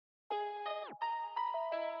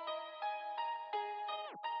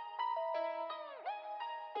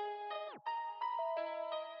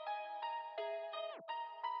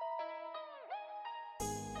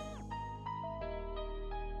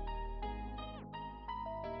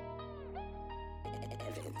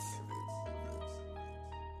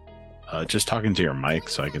Just talking to your mic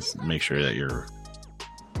so I can make sure that you're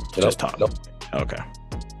Get just up. talking. Okay.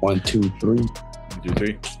 1, 2, 3. 1, 2,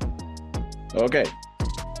 3. Okay.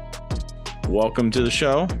 Welcome to the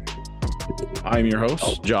show. I'm your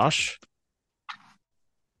host, Josh,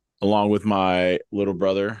 along with my little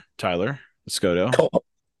brother, Tyler Scoto.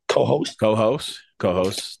 Co-host,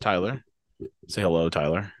 Tyler. Say hello,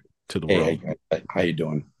 Tyler, to the world. Hey, how you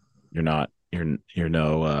doing? You're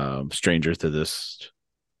no stranger to this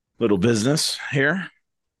little business here.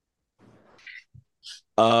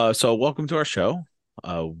 So welcome to our show.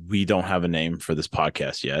 We don't have a name for this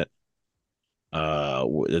podcast yet.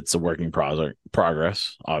 It's a working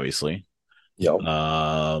progress, obviously. Yep.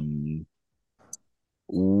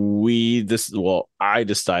 I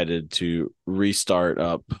decided to restart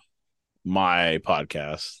up my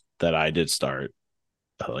podcast that I did start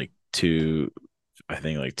like 2 or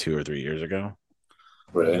 3 years ago.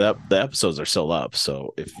 Really? The episodes are still up,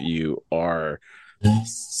 so if you are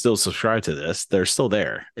still subscribed to this, they're still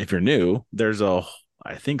there. If you're new, there's I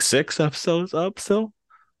think 6 episodes up still.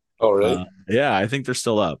 Oh, really? Yeah, I think they're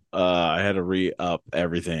still up. I had to re-up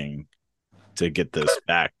everything to get this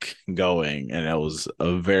back going, and it was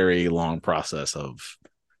a very long process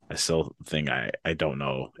I still think I don't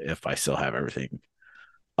know if I still have everything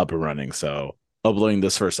up and running. So uploading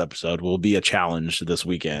this first episode will be a challenge this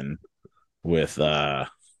weekend with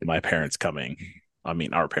my parents coming. I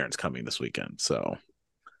mean, our parents coming this weekend. So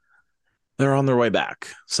they're on their way back.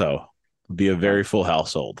 So it'll be a very full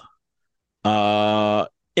household.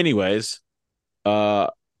 Anyways,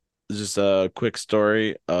 just a quick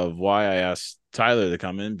story of why I asked Tyler to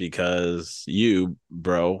come in, because you,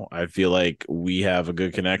 bro, I feel like we have a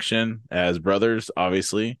good connection as brothers,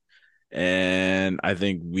 obviously. And I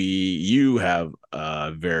think you have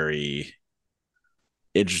a very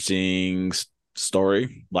interesting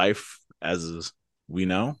life, as we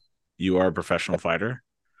know. You are a professional fighter.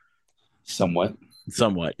 Somewhat,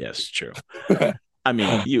 yes, true. I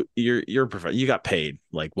mean, you're you got paid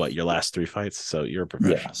like what, your last 3 fights, so you're a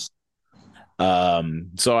professional. Yes.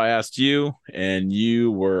 So I asked you, and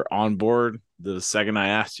you were on board the second I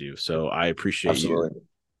asked you. So I appreciate Absolutely. you.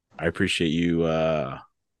 I appreciate you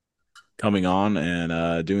coming on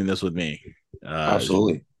and doing this with me.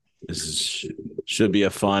 Absolutely. Should be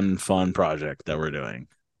a fun project that we're doing.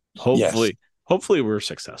 Hopefully we're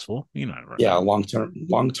successful. You know, yeah, long-term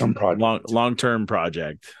project. Long-term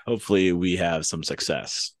project. Hopefully we have some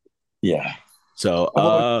success. Yeah. So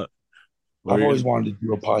I've always wanted to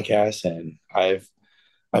do a podcast, and I've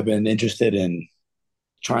been interested in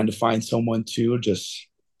trying to find someone too, just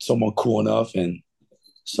someone cool enough and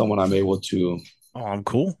someone I'm able to I'm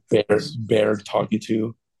cool. bear talking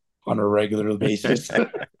to on a regular basis.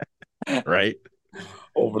 Right.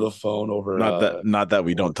 Over the phone, not that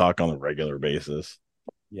we don't talk on a regular basis.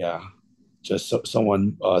 Yeah. Just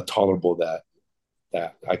someone tolerable that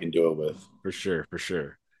I can do it with. For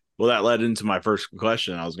sure. Well, that led into my first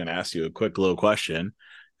question. I was going to ask you a quick little question.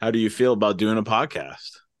 How do you feel about doing a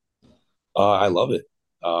podcast? I love it.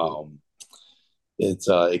 It's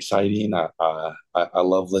exciting. I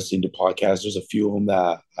love listening to podcasts. There's a few of them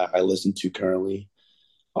that I listen to currently.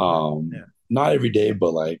 Not every day,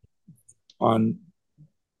 but like on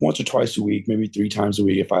once or twice a week, maybe 3 times a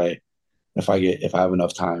week if I have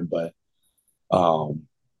enough time. But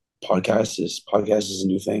podcast is a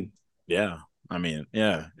new thing. Yeah. I mean,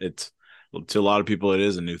 yeah, it's to a lot of people, it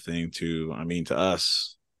is a new thing. To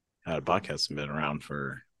us, podcasts have been around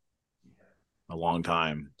for a long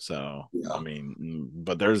time. So, yeah. I mean,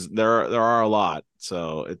 but there are a lot.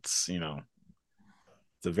 So it's,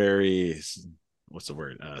 it's a very, what's the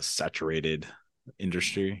word? Saturated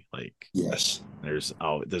industry. Like, yes, there's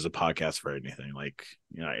a podcast for anything. Like,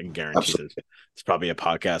 I can guarantee there's probably a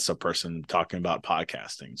podcast, a person talking about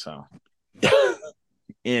podcasting. So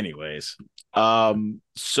anyways,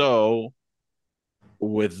 so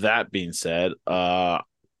with that being said, I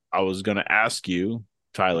was gonna ask you,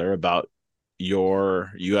 Tyler, about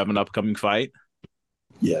you have an upcoming fight.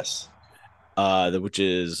 Yes. Which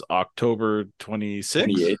is October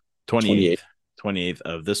 26th, 28th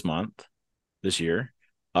of this month, this year.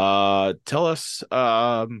 Tell us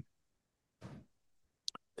how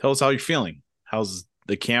you're feeling. How's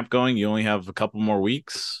the camp going? You only have a couple more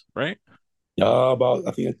weeks, right? About,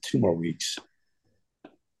 I think, 2 more weeks.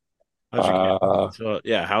 How's your camp? So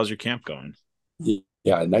yeah, how's your camp going?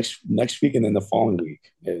 Yeah, next week and then the following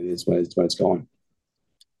week is when it's going.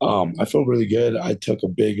 I feel really good. I took a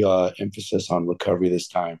big emphasis on recovery this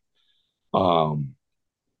time.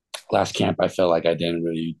 Last camp, I felt like I didn't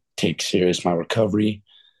really take serious my recovery.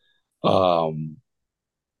 So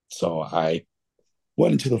I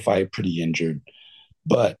went into the fight pretty injured,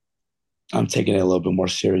 but I'm taking it a little bit more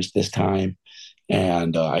serious this time,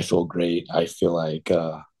 and I feel great. I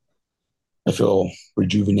feel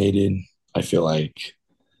rejuvenated. I feel like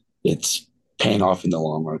it's paying off in the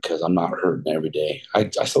long run because I'm not hurting every day. I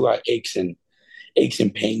still got aches and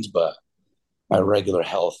pains, but my regular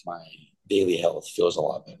health, my daily health feels a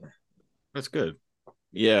lot better. That's good.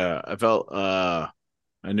 Yeah, I felt I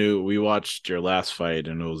knew we watched your last fight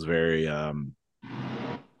and it was very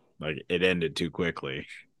like it ended too quickly.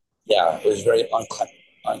 Yeah, it was very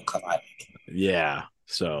unclimactic. Yeah.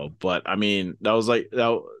 So, but I mean, that was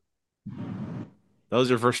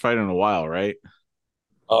your first fight in a while, right?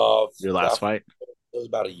 Your last That fight? it was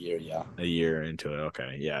about a year. Yeah, A year into it.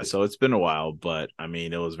 Okay. Yeah. So it's been a while, but I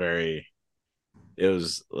mean, it was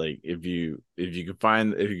like if you could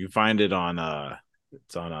find it on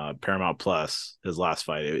it's on Paramount Plus, his last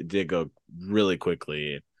fight. It did go really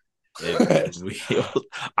quickly. We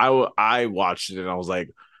I watched it and I was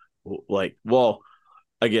well,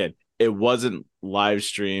 again, it wasn't live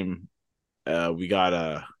stream. We got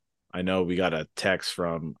a I know we got a text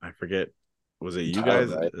from I forget, was it you Tyler, guys?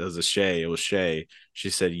 right? It was a Shay. It was Shay. She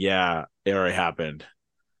said, "Yeah, it already happened."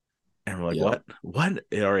 And we're like, Yeah, "What? What?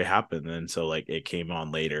 It already happened?" And so like it came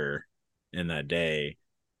on later in that day.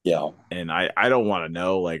 yeah, And I don't want to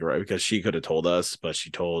know like right because she could have told us, but she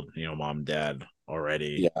told, mom and dad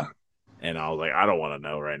already. yeah. And I was like, I don't want to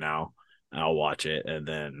know right now. I'll watch it. And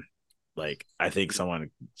then like I think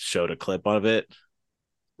someone showed a clip of it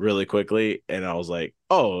really quickly, and I was like,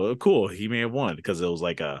 "Oh, cool, he may have won," because it was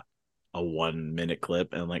like a 1 minute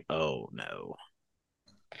clip, and I'm like, "Oh no."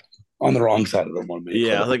 On the wrong side of the 1 minute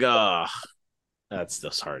Yeah, I clip. was like, "Ah, that's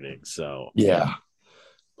disheartening." So, Yeah,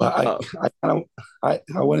 but uh, I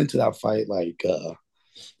went into that fight like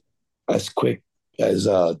as quick as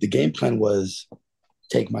the game plan was.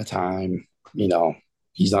 Take my time. You know,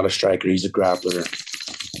 he's not a striker; he's a grappler.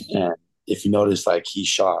 And if you notice, like he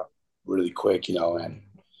shot really quick. And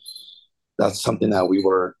that's something that we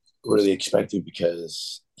were really expecting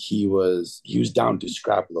because he was down to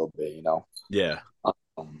scrap a little bit. yeah,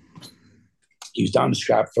 Um, he was down to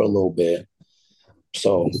scrap for a little bit.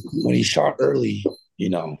 So when he shot early, you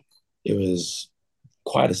know, it was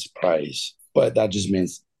quite a surprise. But that just meant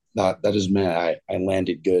I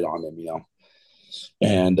landed good on him.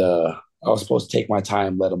 And I was supposed to take my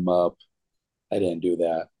time, let him up. I didn't do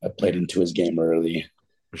that. I played mm, into his game early,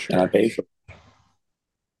 for and I sure. paid for it.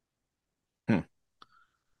 Hmm.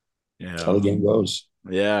 That's how the Yeah, game goes.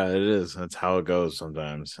 yeah, it is. That's how it goes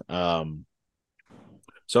sometimes.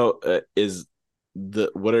 So is the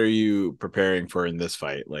what are you preparing for in this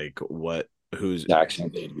fight? Like, what? Who's Exact same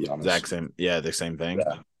day, to be honest. exact same? Yeah, the same thing.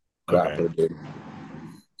 Yeah, Okay. grappler, dude.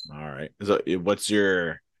 All right. So what's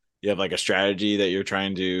you have like a strategy that you're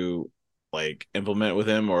trying to like implement with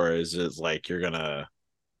him, or is it like you're gonna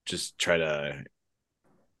just try to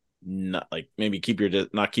not like maybe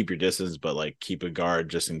not keep your distance, but like keep a guard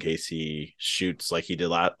just in case he shoots like he did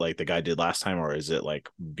like the guy did last time, or is it like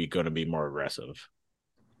be going to be more aggressive?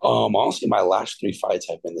 Honestly, my last three fights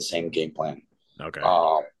have been the same game plan. Okay,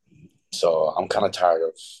 Um, so I'm kind of tired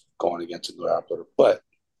of going against a grappler, but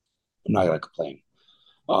I'm not gonna complain.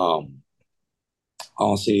 Um,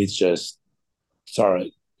 honestly, it's just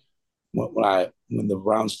sorry when the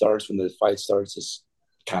round starts, when the fight starts, it's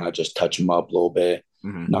kind of just touch him up a little bit,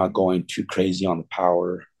 mm-hmm. not going too crazy on the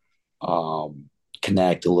power, um,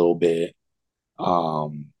 connect a little bit.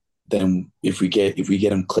 Um, then if we get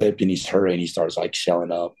him clipped and he's hurt and he starts like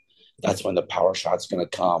shelling up, that's when the power shot's gonna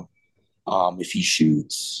come. If he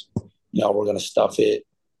shoots, we're gonna stuff it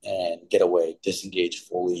and get away, disengage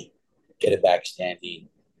fully, get it back standing.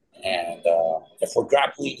 And if we're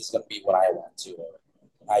grappling, it's gonna be what I want to.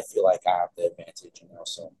 I feel like I have the advantage.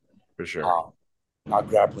 So For sure, um, not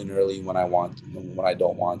grappling early when I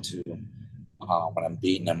don't want to, when I'm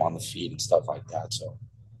beating them on the feet and stuff like that. So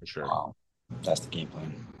for sure. um, that's the game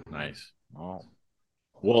plan. Nice.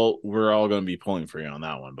 Well, we're all going to be pulling for you on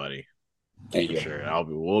that one, buddy. Thank For you. sure.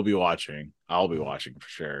 We'll be watching. I'll be watching for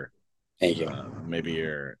sure. Thank you. Maybe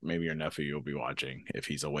your nephew will be watching if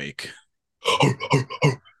he's awake.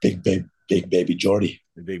 Big baby Jordy.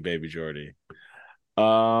 The big baby Jordy.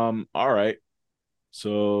 All right.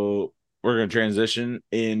 So we're gonna transition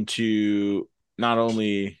into not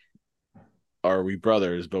only are we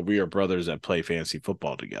brothers, but we are brothers that play fantasy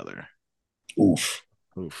football together. Oof.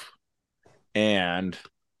 Oof. And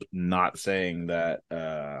not saying that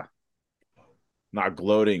not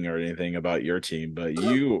gloating or anything about your team, but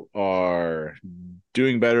you are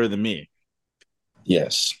doing better than me.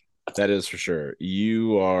 Yes. That is for sure.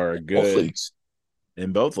 You are Both good leagues.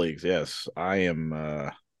 in both leagues. Yes. I am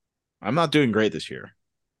I'm not doing great this year.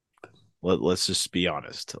 Let's just be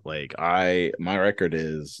honest. Like my record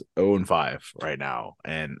is 0-5 right now,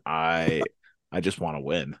 and I just want to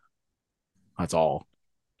win. That's all.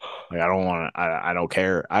 Like I don't want to. I don't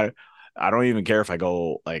care. I don't even care if I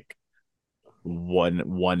go like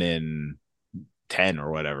one in 10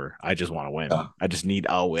 or whatever. I just want to win. Yeah, I just need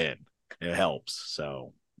a win. It helps.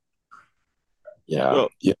 So yeah, well,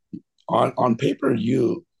 yeah. On paper,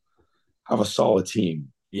 you have a solid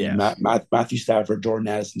team. yes, Matthew Stafford, Jordan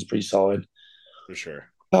Addison's pretty solid. for sure.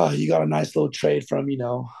 You got a nice little trade from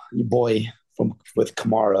your boy from with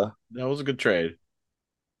Kamara. That was a good trade.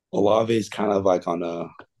 Olave is kind of like on a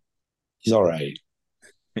he's all right.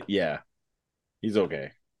 Yeah, he's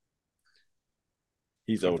okay.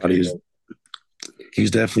 He's I thought okay. he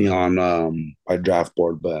was definitely on my draft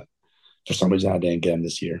board, but for some reason I didn't get him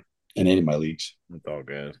this year in any of my leagues. It's all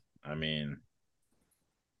good.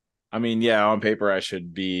 Yeah, on paper I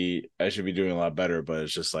should be doing a lot better, but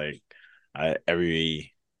it's just like I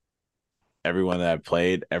everyone that I've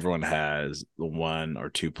played, everyone has the one or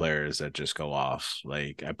two players that just go off.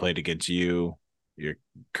 Like I played against you, your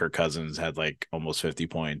Kirk Cousins had like almost 50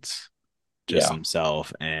 points just Yeah.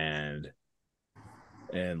 himself, and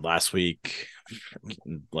last week,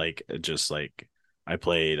 like just like I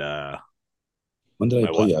played When did I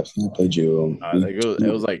my play what you? I think I played you week like two.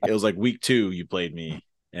 it was like week 2 you played me,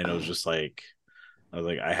 and it was just like I was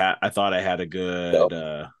like I thought I had a good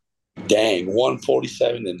Yep. Dang,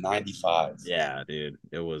 147 and 95. yeah, dude.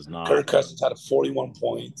 Kirk Cousins had 41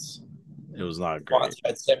 points. It was not Devontae great.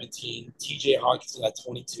 had 17. TJ Hawkinson had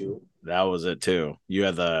 22. That was it too. You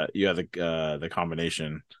had the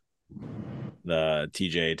combination, the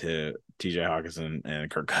TJ Hawkinson and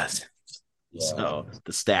Kirk Cousins. Yeah. So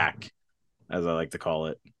the stack, as I like to call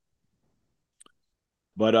it.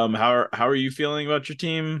 But how are you feeling about your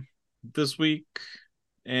team this week?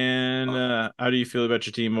 And how do you feel about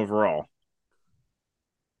your team overall?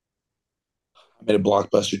 I made a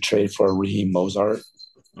blockbuster trade for Raheem Mozart.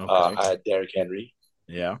 Okay. I had Derrick Henry.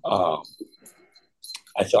 Yeah. Um,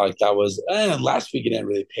 I felt like that was last week. It didn't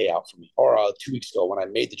really pay out for me, or 2 weeks ago when I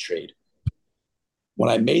made the trade. When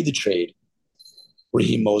I made the trade,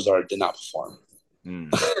 Raheem Mozart did not perform,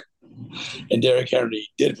 Mm. and Derrick Henry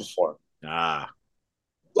did perform. Ah,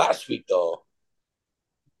 Last week, though,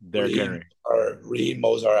 Derrick Henry. Raheem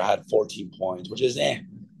Mozart had 14 points, which is Yeah,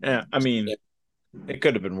 it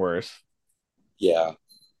could have been worse. yeah,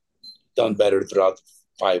 done better throughout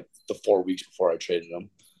the 4 weeks before I traded him.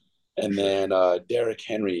 And Sure. then Derrick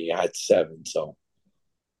Henry had 7. So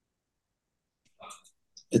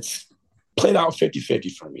it's played out 50-50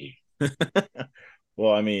 for me.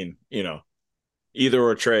 Well, either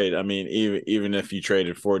or trade. Even if you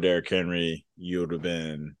traded for Derrick Henry, you would have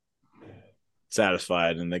been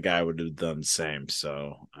satisfied, and the guy would have done the same.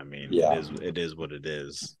 So, Yeah. it is what it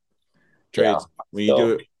is. Yeah. Trades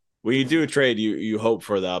So when you do a trade, you hope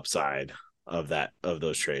for the upside of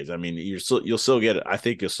those trades. You'll still get it. I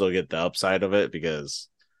think you'll still get the upside of it because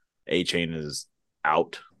Achane is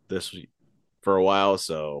out this for a while,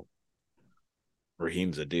 so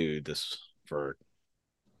Raheem's a dude this for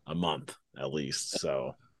a month at least.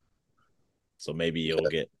 So maybe you'll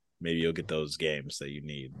get those games that you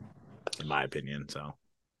need, in my opinion. So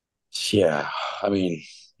yeah, I mean,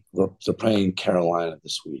 they're playing Carolina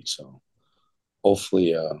this week, so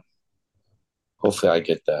hopefully, hopefully I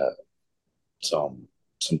get that some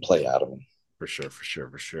play out of them. for sure, for sure,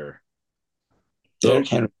 for sure. Derrick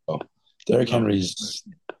So Henry, though, Derrick no, Henry's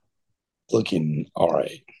looking all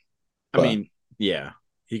right, I but mean, yeah,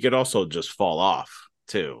 he could also just fall off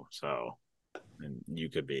too. So and you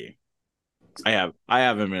could be. I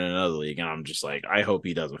have him in another league, and I'm just like, I hope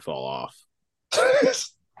he doesn't fall off.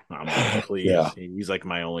 I'm like, yeah, please. He's like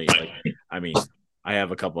my only like. I mean, I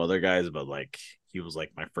have a couple other guys, but like he was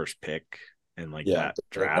like my first pick in like yeah. that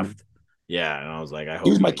draft. Yeah, and I was like, I He hope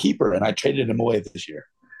was my he. keeper, and I traded him away this year.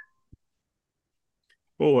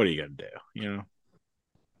 Well, what are you gonna do? You know.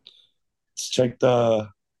 Let's check the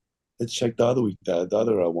let's check the other week, the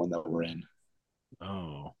other one that we're in.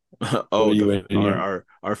 Oh, What are oh, you in here?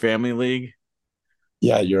 our family league.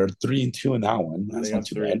 Yeah, you're 3-2 in that one. I That's think not I'm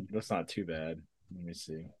too three. bad. That's not too bad. Let me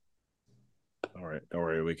see. All right, don't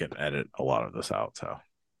worry. We can edit a lot of this out. So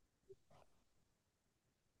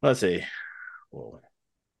let's see. Whoa.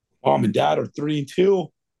 Mom and dad are 3-2.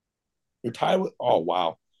 You're tied with. Oh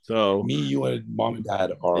wow, So me, you, and mom and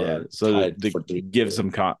dad yeah. are So tied to for three. give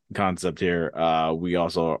some concept here, we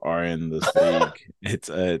also are in this league. It's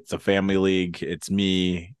a family league. It's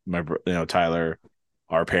me, Tyler,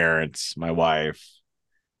 our parents, my wife,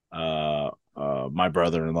 my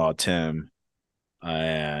brother-in-law Tim,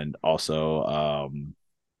 and also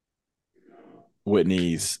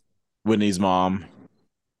Whitney's Whitney's mom,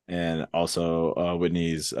 and also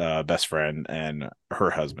Whitney's best friend and her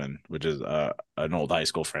husband, which is an old high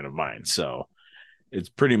school friend of mine. So it's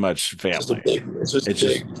pretty much family. It's just It's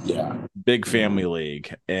just big, yeah. big family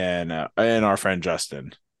league, and our friend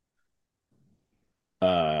Justin.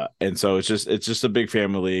 And so it's just a big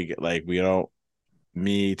family league. Like we don't,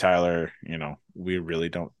 me, Tyler, we really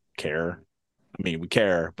don't care. I mean, we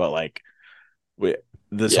care, but like we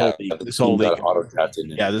this Yeah, whole league, the this whole team got league, auto drafted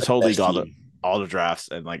and yeah, this like whole league, best team. all the drafts,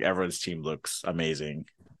 and like everyone's team looks amazing,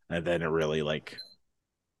 and then it really like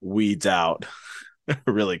weeds out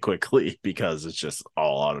really quickly because it's just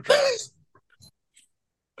all auto drafts.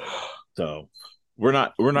 So we're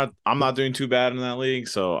not I'm not doing too bad in that league,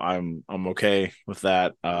 so I'm okay with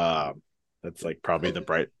that. That's like probably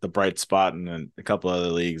the bright spot, and then a couple other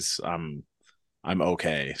leagues I'm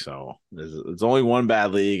okay. So there's only one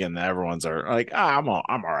bad league, and everyone's are like, I'm all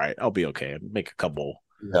right. I'll be okay. Make a couple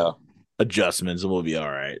Yeah. adjustments, and we'll be all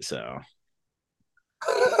right. So,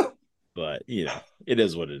 but it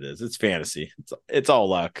is what it is. It's fantasy. It's all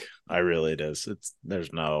luck. I really it is.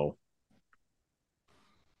 There's no.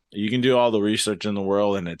 You can do all the research in the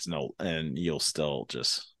world, and you'll still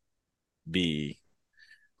just be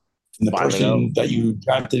And the 5-0. person that you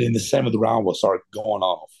drafted in the seventh round will start going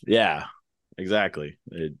off. Yeah, exactly.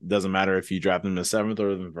 It doesn't matter if you draft them in the seventh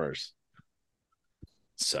or the first.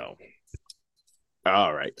 So,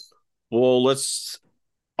 all right. Well, let's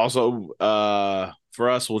also for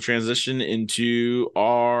us, we'll transition into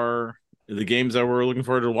the games that we're looking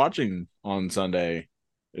forward to watching on Sunday,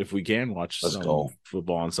 if we can watch Let's some go.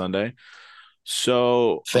 football on Sunday.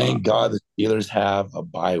 So, Thank God the Steelers have a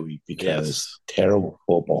bye week because yes. terrible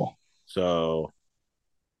football. So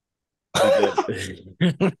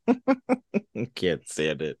can't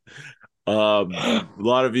stand it. A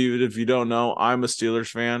lot of you, if you don't know, I'm a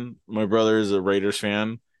Steelers fan. My brother is a Raiders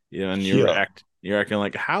fan. Yeah, and Yeah. you're acting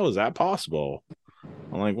like, how is that possible?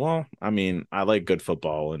 I'm like, well, I mean, I like good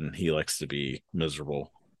football, and he likes to be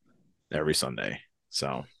miserable every Sunday.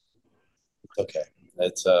 So, Okay.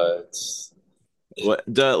 It's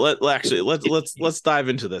let's dive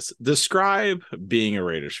into this. Describe being a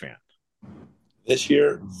Raiders fan. this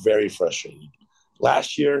year very frustrating.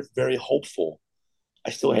 Last year very hopeful. I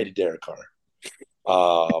still hated Derek Carr.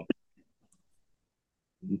 Um,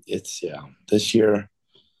 it's yeah. This year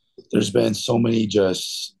there's been so many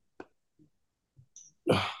just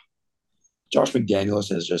Josh McDaniels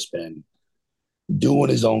has just been doing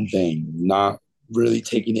his own thing, not really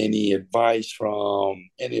taking any advice from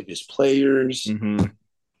any of his players Mm-hmm.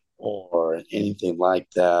 or anything like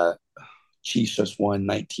that. Chiefs just won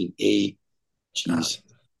 19-8. God, Jeez.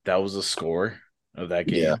 that was the score of that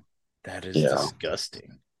Yeah. game. That is Yeah.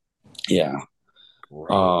 disgusting. Yeah.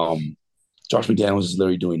 Gross. Josh McDaniels is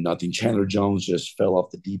literally doing nothing. Chandler Jones just fell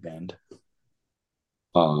off the deep end.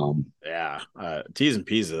 Yeah, T's and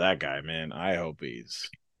P's of that guy, man. I hope he's.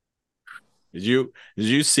 Did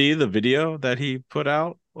you see the video that he put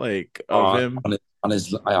out, like of him? On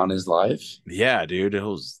his live. Yeah, dude. I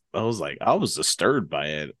was like, I was disturbed by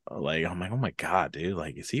it. Like, I'm like, oh my god, dude.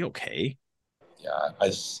 Like, is he okay? Yeah, I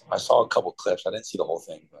saw a couple clips. I didn't see the whole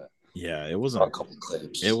thing, but Yeah, I saw a couple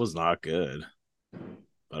clips. it was not good.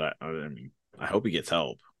 But I mean, I hope he gets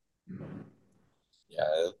help.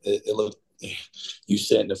 Yeah, it looked. You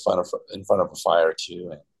sitting in front of a fire too,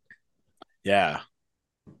 and Yeah,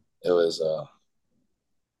 it was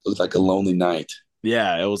it looked like a lonely night.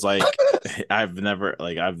 yeah. It was like I've never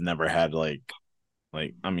had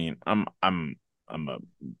I mean, I'm a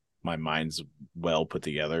my mind's well put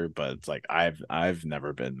together, but it's like I've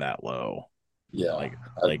never been that low. Yeah, Like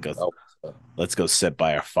I, like a, I, let's go sit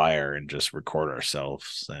by a fire and just record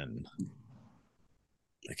ourselves, and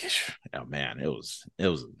like, oh man, it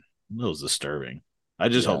was disturbing. I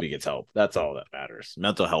just yeah, hope he gets help. That's all that matters.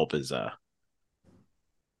 Mental help is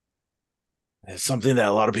something that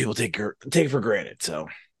a lot of people take for granted. So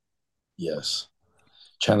yes.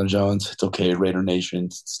 Chandler Jones, it's okay. Raider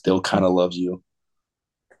Nation still kind of loves you.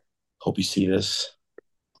 Hope you see this.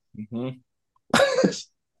 mm-hmm.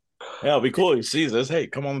 Yeah, it'll be cool. He sees this. Hey,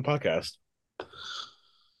 come on the podcast.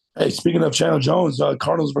 Hey, speaking of Chandler Jones,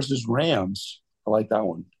 Cardinals versus Rams. I like that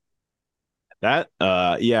one. That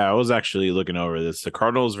yeah, I was actually looking over this. The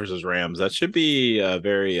Cardinals versus Rams. That should be a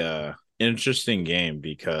very interesting game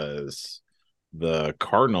because the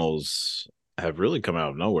Cardinals have really come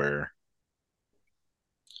out of nowhere.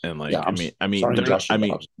 And like, Yeah, I'm I mean, sorry, they're, Joshua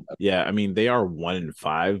Dobbs. yeah, I mean, they are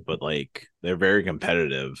 1-5, but like, they're very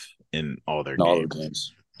competitive in all their In all the games.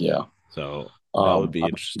 games. Yeah. So that would be I'm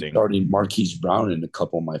interesting. starting Marquise Brown in a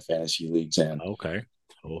couple of my fantasy leagues, and Okay.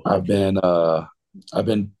 I've been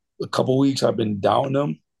a couple weeks I've been down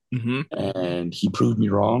him, Mm-hmm. and he proved me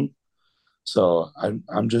wrong. So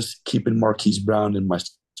I'm just keeping Marquise Brown in my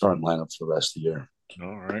starting lineup for the rest of the year.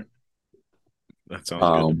 All right. That sounds good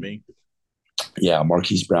to Um, me. yeah,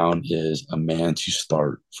 Marquise Brown is a man to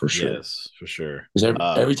start for sure. Yes, for sure. Because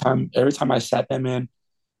every time I sat that man,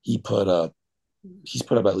 he put up he's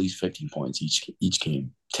put up at least 15 points each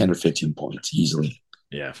game, 10 or 15 points easily.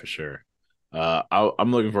 Yeah, for sure.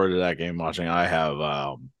 I'm looking forward to that game watching. I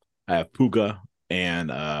have Puka and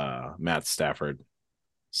Matt Stafford. Oh,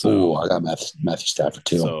 So I got Matthew Stafford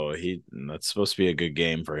too. so he that's supposed to be a good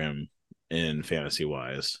game for him in fantasy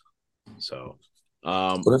wise. So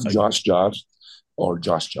What if Josh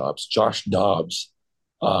Dobbs,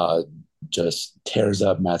 uh, just tears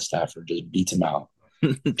up Matt Stafford, just beats him out.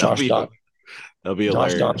 that'll Josh be Dobbs, that'll be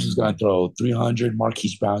Josh Dobbs hilarious. is going to throw 300.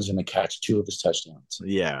 Marquise Brown's going to catch two of his touchdowns.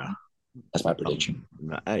 Yeah. That's my prediction.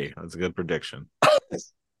 Hey, that's a good prediction.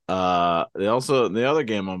 The other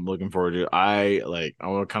game I'm looking forward to, I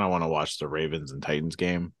kind of want to watch the Ravens and Titans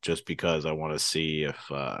game just because I want to see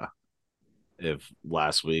if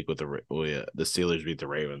last week the Steelers beat the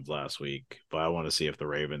Ravens last week, but I want to see if the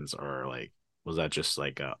Ravens are like, was that just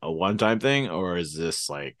like a one-time thing, or is this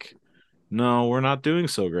like, no, we're not doing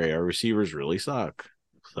so great. Our receivers really suck.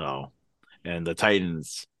 So, and the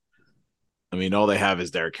Titans, I mean, all they have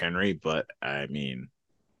is Derrick Henry, but I mean,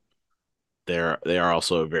 they are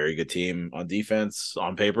also a very good team on defense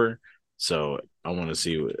on paper. So I want to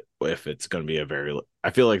see if it's going to be I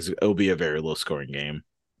feel like it'll be a very low scoring game.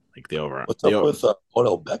 Like What's up with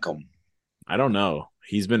Odell Beckham? I don't know.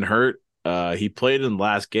 He's been hurt. He played in the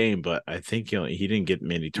last game, but I think he didn't get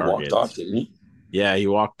many He walked off, targets. didn't he? Yeah, he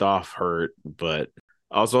walked off hurt, but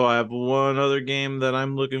also I have one other game that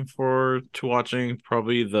I'm looking forward to watching,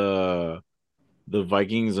 probably the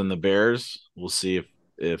Vikings and the Bears. We'll see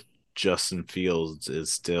if Justin Fields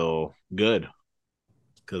is still good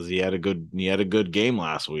because he had a good game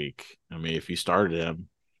last week. I mean, if you started him,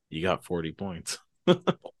 you got 40 points.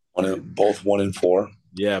 Both 1-4.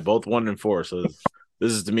 Yeah, both 1-4. So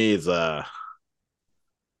this is to me is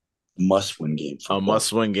Must-win game for a both.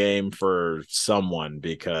 must-win game for someone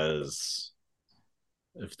because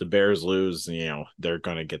if the Bears lose, they're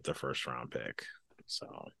gonna get the first round pick.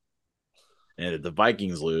 So, and if the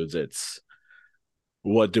Vikings lose, it's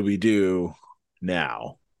what do we do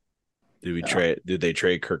now? Do we Yeah. trade? Do they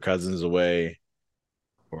trade Kirk Cousins away,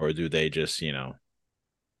 or do they just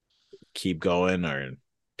keep going or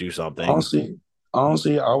do something?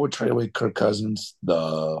 Honestly, I would trade away Kirk Cousins.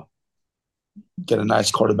 Get a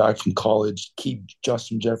nice quarterback from college. Keep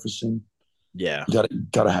Justin Jefferson. Yeah, You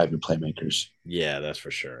gotta have your playmakers. yeah, that's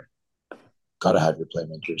for sure. Gotta have your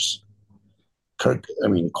playmakers.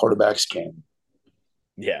 Quarterbacks can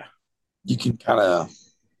Yeah, you can kind of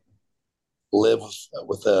live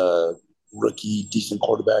with a rookie decent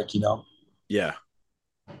quarterback. yeah.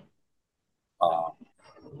 Uh,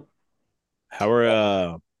 How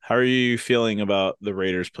are you feeling about the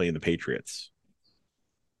Raiders playing the Patriots?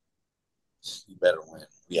 you better win.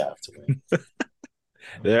 We have to win.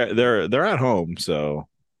 They're at home, so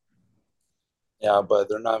Yeah, but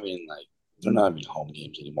they're not even home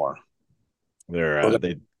games anymore. they're We're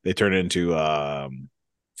they turn into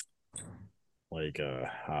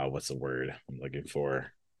what's the word I'm looking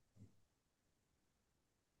for?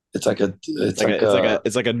 It's like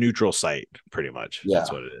a neutral site, pretty much. That's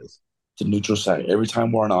yeah, what it is. it's a neutral site. Every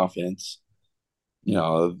time we're on offense,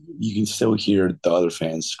 you can still hear the other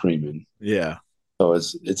fans screaming. Yeah. So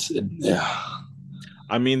yeah.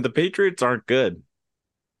 I mean, the Patriots aren't good.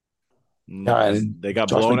 Yeah, and They got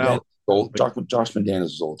Josh blown McDaniels, out. Josh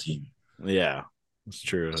McDaniels' old team. Yeah, it's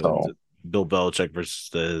true. So Bill Belichick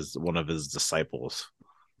versus one of his disciples.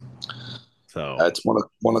 So, it's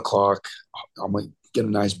 1 o'clock. I'm gonna get a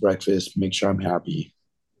nice breakfast, make sure I'm happy.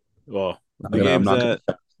 well, I'm not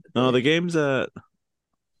gonna the game's at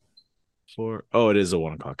 4. Oh, it is a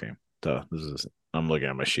 1 o'clock game. Duh, I'm looking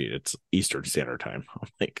at my sheet. It's Eastern Standard Time. I'm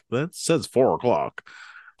like, that says 4 o'clock.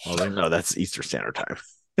 I was like, no, that's Eastern Standard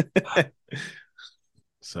Time.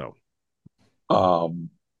 So, um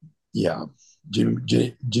yeah.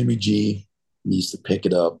 Jimmy G needs to pick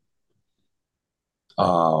it up.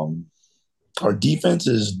 Our defense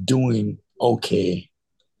is doing okay.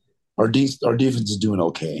 Our defense is doing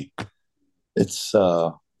okay. It's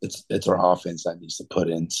our offense that needs to put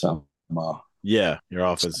in some yeah, your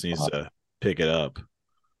offense needs to pick it up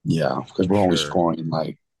yeah, because for we're only sure. scoring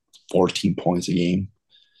like 14 points a game,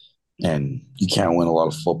 and you can't win a lot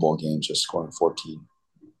of football games just scoring 14.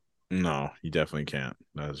 No, you definitely can't.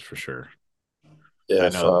 That is for sure.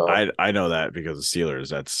 If I know that because the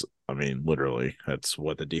Steelers, I mean, literally, that's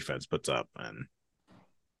what the defense puts up. And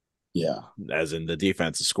Yeah. As in the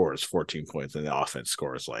defense scores 14 points and the offense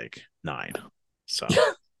scores like 9. So,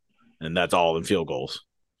 and that's all in field goals.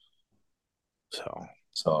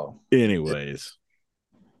 So anyways,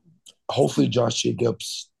 hopefully Josh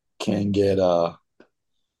Jacobs can get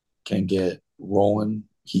rolling.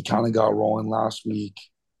 He kind of got rolling last week.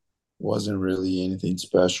 Wasn't really anything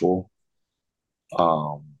special.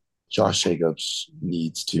 Josh Jacobs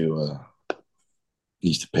needs to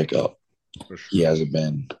pick up. for sure. He hasn't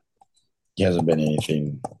been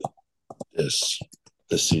anything this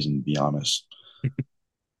season, to be honest.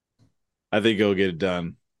 I think he'll get it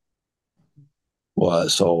done. Well,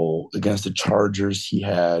 so against the Chargers, he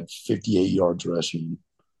had 58 yards rushing,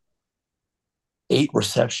 8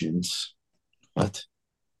 receptions. What?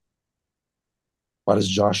 Why does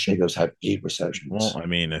Josh Jacobs have 8 receptions? Well, I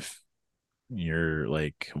mean, if you're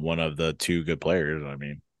like one of the 2 good players, I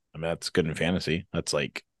mean that's good in fantasy. That's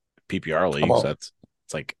like PPR leagues.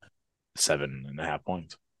 It's like 7.5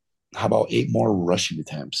 points. How about 8 more rushing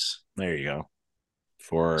attempts? There you go.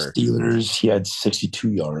 For Steelers, he had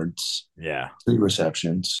 62 yards. Yeah. 3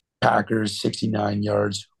 receptions. Packers, 69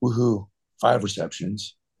 yards. Woohoo. 5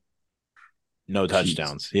 receptions. No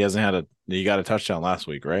touchdowns. Jeez. He got a touchdown last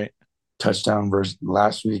week, right? Touchdown versus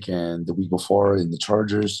last week and the week before in the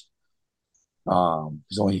Chargers. Those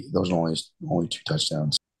are only 2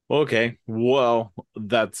 touchdowns. Okay. Well,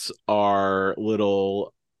 that's our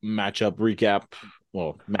little matchup recap.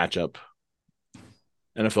 Well, NFL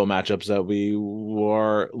matchups that we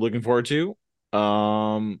are looking forward to.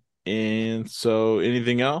 And so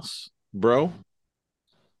anything else, bro?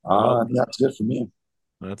 That's good for me.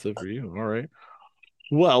 That's it for you. All right.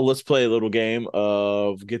 Well, let's play a little game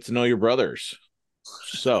of get to know your brothers.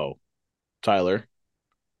 So, Tyler,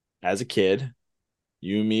 as a kid,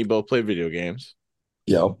 you and me both played video games.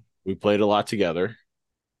 Yep. We played a lot together.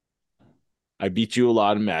 I beat you a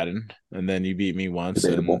lot in Madden, and then you beat me once.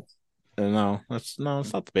 Debatable. And it's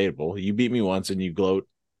not debatable. You beat me once, and you gloat.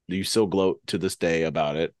 You still gloat to this day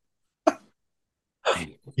about it.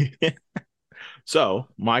 So,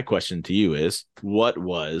 my question to you is, what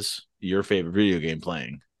was your favorite video game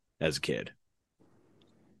playing as a kid?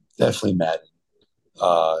 Definitely Madden.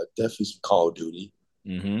 Definitely some Call of Duty.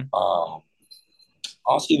 Mm-hmm.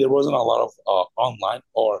 Honestly, there wasn't a lot of online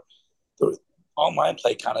or the online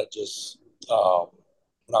play. Kind of just when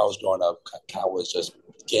I was growing up, kind of was just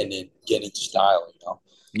getting into style.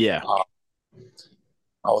 Yeah. I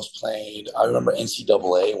was playing. I remember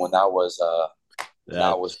NCAA when that was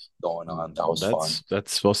going on. That was fun.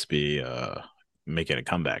 That's supposed to be making a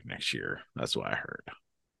comeback next year. That's what I heard.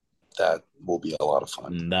 That will be a lot of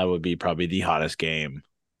fun. And that would be probably the hottest game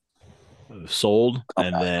sold,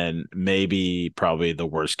 and then probably the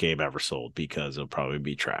worst game ever sold because it'll probably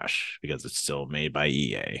be trash because it's still made by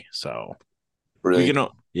EA. So really,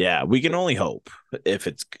 we can only hope if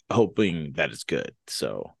it's hoping that it's good.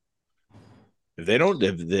 So if they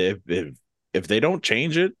don't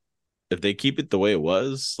change it, if they keep it the way it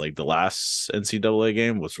was, like the last NCAA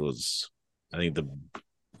game, which was I think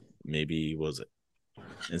was it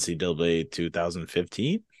NCAA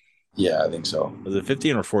 2015? Yeah, I think so. Was it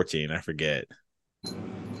 15 or 14? I forget.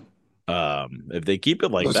 If they keep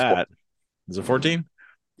it like that, is it 14?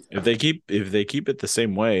 If they keep it the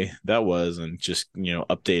same way that was, and just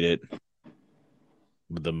update it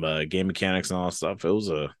with the game mechanics and all that stuff, that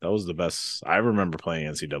was the best. I remember playing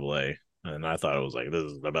NCAA, and I thought it was like, this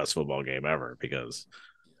is the best football game ever because,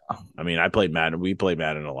 I mean, I played Madden. We played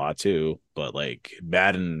Madden a lot too, but like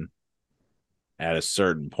Madden at a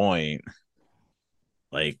certain point,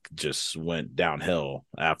 like just went downhill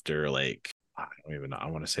after like I don't even know. I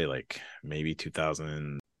want to say like maybe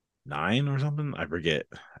 2009 or something. I forget.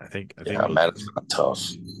 I think Madden's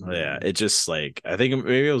tough. Yeah, it just like I think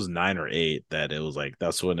maybe it was 9 or 8 that it was like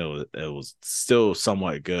that's when it was still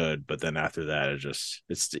somewhat good, but then after that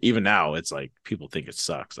it's even now it's like people think it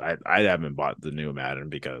sucks. I haven't bought the new Madden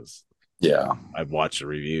because I've watched the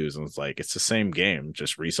reviews and it's like it's the same game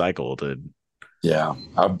just recycled. And yeah,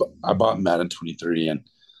 I bought Madden 23 and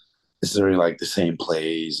it's really like the same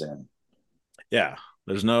plays and yeah,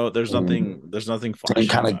 there's nothing same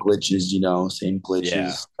kind of glitches, same glitches.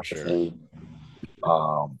 Yeah, for sure.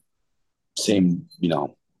 Same,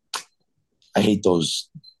 I hate those.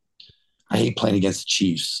 I hate playing against the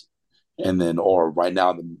Chiefs, or right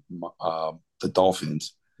now the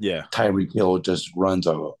Dolphins. Yeah, Tyreek Hill just runs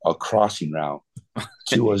a crossing route.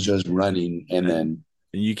 Tua's just running, and then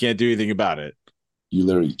you can't do anything about it. You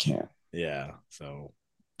literally can't. Yeah. So,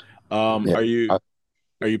 are you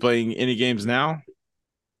playing any games now?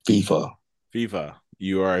 FIFA.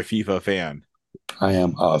 You are a FIFA fan. I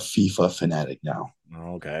am a FIFA fanatic now.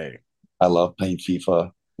 Okay. I love playing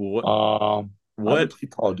FIFA what I haven't what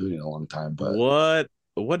played Call of Duty in a long time, but what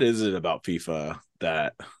what is it about FIFA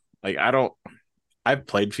that like I don't I've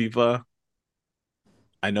played FIFA.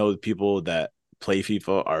 I know the people that play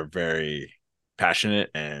FIFA are very passionate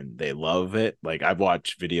and they love it. Like I've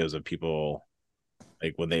watched videos of people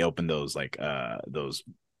like when they open those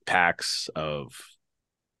packs of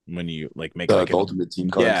when you like make the, like the an Ultimate Team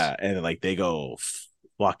yeah, cards. and like they go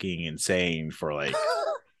fucking insane for like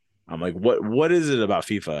I'm like what is it about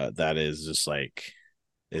FIFA that is just like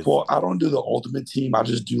is Well, I don't do the Ultimate Team. I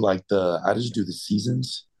just do the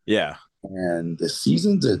seasons. yeah. And the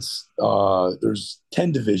seasons, it's there's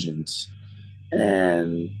 10 divisions.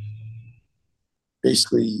 And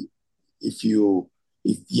basically if you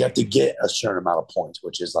have to get a certain amount of points,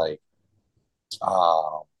 which is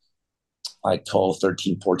uh like 12,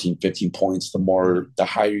 13, 14, 15 points. The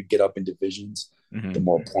higher you get up in divisions, the Hmm.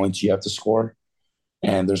 more points you have to score.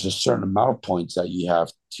 And there's a certain amount of points that you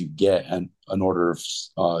have to get in order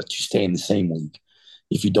to stay in the same league.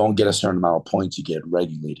 If you don't get a certain amount of points, you get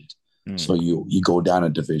regulated. So Mm. you go down a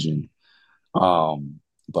division. Um,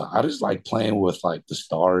 but I just like playing with like the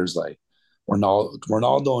stars, like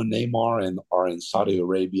Ronaldo and Neymar, and are in Saudi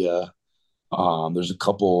Arabia. There's a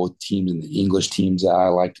couple teams in the English teams that I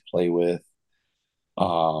like to play with.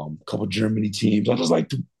 A couple Germany teams. I just like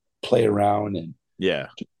to play around and Yeah.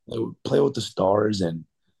 play with the stars and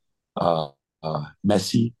uh,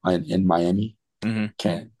 Messi in Miami. Hmm.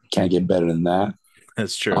 Can't get better than that.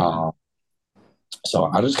 That's true. Uh, so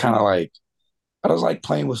I just like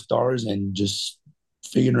playing with stars and just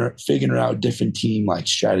figuring out different team like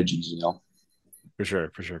strategies. For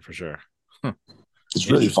sure, for sure, for sure. Huh. It's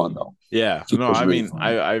really Interesting. fun though. Yeah. No, It's I really mean,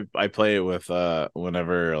 fun. I play it with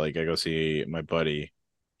whenever like I go see my buddy.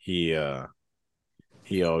 He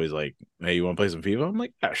he always like, hey, you want to play some FIFA? I'm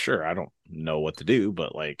like, yeah, sure. I don't know what to do,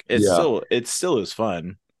 but like Yeah, it still is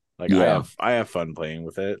fun. Like yeah. I have fun playing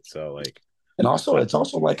with it. So like And also, I, it's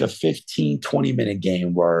also like a 15-20 minute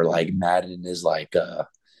game where like Madden is like a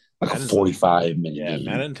Madden's like 45-minute yeah, game.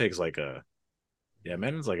 Madden takes like a yeah,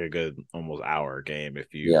 Madden's like a good almost hour game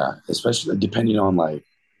if you Yeah, especially depending on like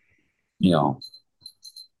you know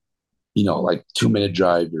like 2 minute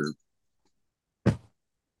drive, you're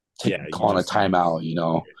yeah, calling a timeout,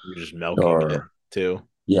 you're just milking it or too.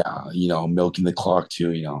 yeah, milking the clock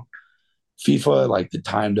too. FIFA, like the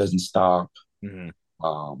time doesn't stop. Hmm.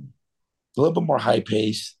 A little bit more high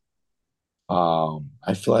pace.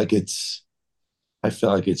 I feel like it's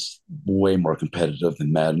way more competitive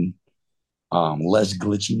than Madden. Less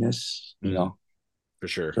glitchiness. Hmm. For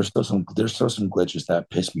sure. There's still some glitches that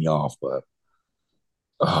piss me off, but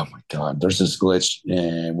oh my god, there's this glitch,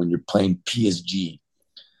 and when you're playing PSG,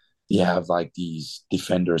 you have like these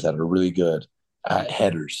defenders that are really good at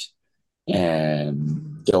headers,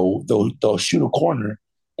 and they'll shoot a corner,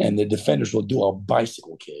 and the defenders will do a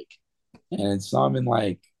bicycle kick, and it's not even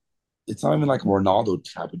like a Ronaldo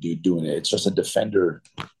type of dude doing it. It's just a defender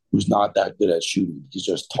who's not that good at shooting. He's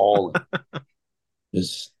just tall and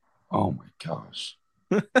is oh my gosh,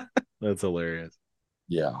 That's hilarious.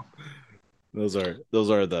 yeah, Those are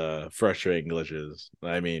the frustrating glitches.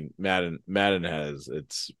 I mean, Madden has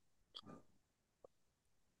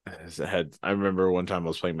had. I remember one time I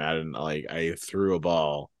was playing Madden, like I threw a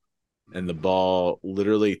ball and the ball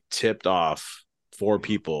literally tipped off four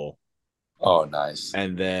people, oh nice,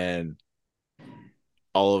 and then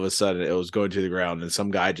all of a sudden it was going to the ground, and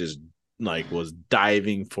some guy just like was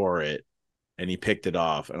diving for it, and he picked it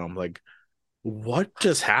off, and I'm like, what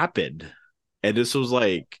just happened? And this was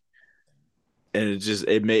like and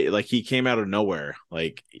it made like he came out of nowhere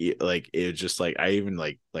like it just like I even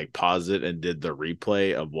like paused it and did the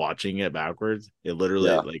replay of watching it backwards. It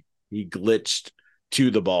literally yeah, like he glitched to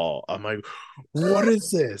the ball. I'm like, what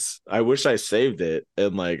is this? I wish I saved it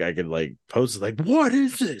and like I could like post it like, what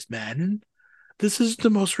is this, man? This is the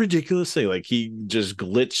most ridiculous thing. Like he just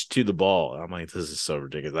glitched to the ball. I'm like, this is so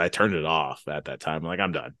ridiculous. I turned it off at that time. I'm like,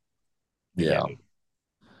 I'm done. I yeah. can't do it.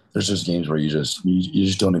 There's just games where you just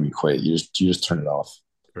don't even quit. You just turn it off,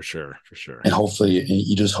 For sure, for sure. and hopefully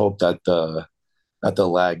you just hope that the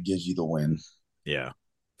lag gives you the win. Yeah,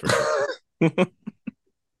 for sure.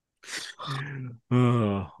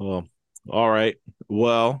 Oh, well, all right.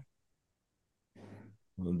 Well,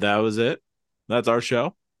 that was it. That's our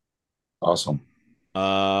show. Awesome.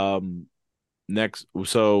 Um, next,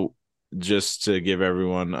 so just to give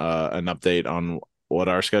everyone an update on what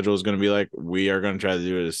our schedule is going to be like, we are going to try to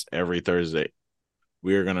do this every Thursday.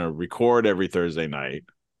 We are going to record every Thursday night,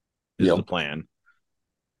 is the Yep. plan.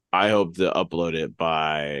 I hope to upload it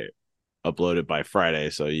by Friday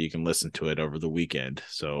so you can listen to it over the weekend.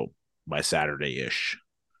 So by Saturday ish.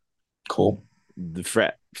 Cool.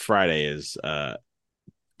 the Friday is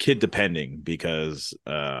kid depending because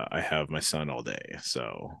I have my son all day.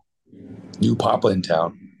 So New Papa in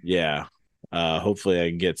town. yeah. Hopefully I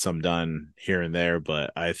can get some done here and there,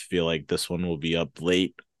 but I feel like this one will be up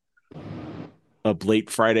late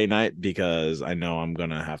Friday night because I know I'm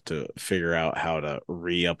gonna have to figure out how to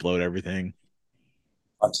re-upload everything.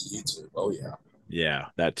 Onto YouTube. Oh yeah. Yeah,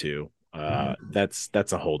 that too. That's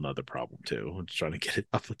a whole nother problem too. I'm just trying to get it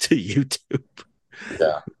up to YouTube.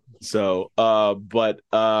 Yeah. So but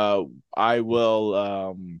I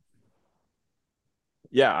will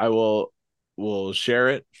yeah, I will share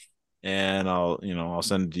it and I'll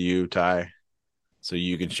send it to you, Ty, so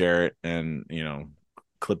you can share it and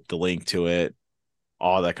clip the link to it,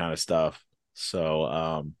 all that kind of stuff.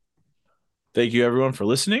 So thank you everyone for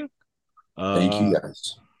listening. Thank Uh you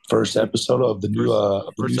guys. First episode of the new first of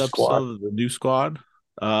the first new squad. episode of the new squad.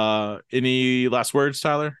 Any last words,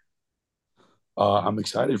 Tyler? I'm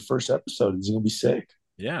excited. First episode is gonna be sick.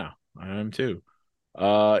 Yeah, I am too.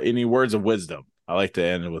 Any words of wisdom? I like to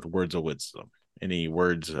end with words of wisdom. Any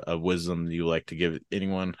words of wisdom you like to give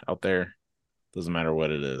anyone out there? Doesn't matter what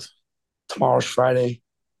it is. Tomorrow's Friday.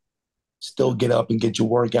 Still get up and get your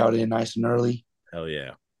workout in nice and early. Hell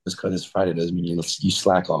yeah. Just because it's Friday doesn't mean you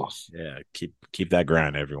slack off. Yeah, keep that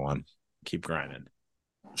grind, everyone. Keep grinding.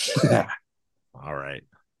 All right.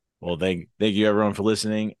 Well, thank you everyone for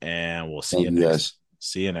listening, and we'll Thank you guys.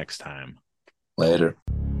 see you next time. Later.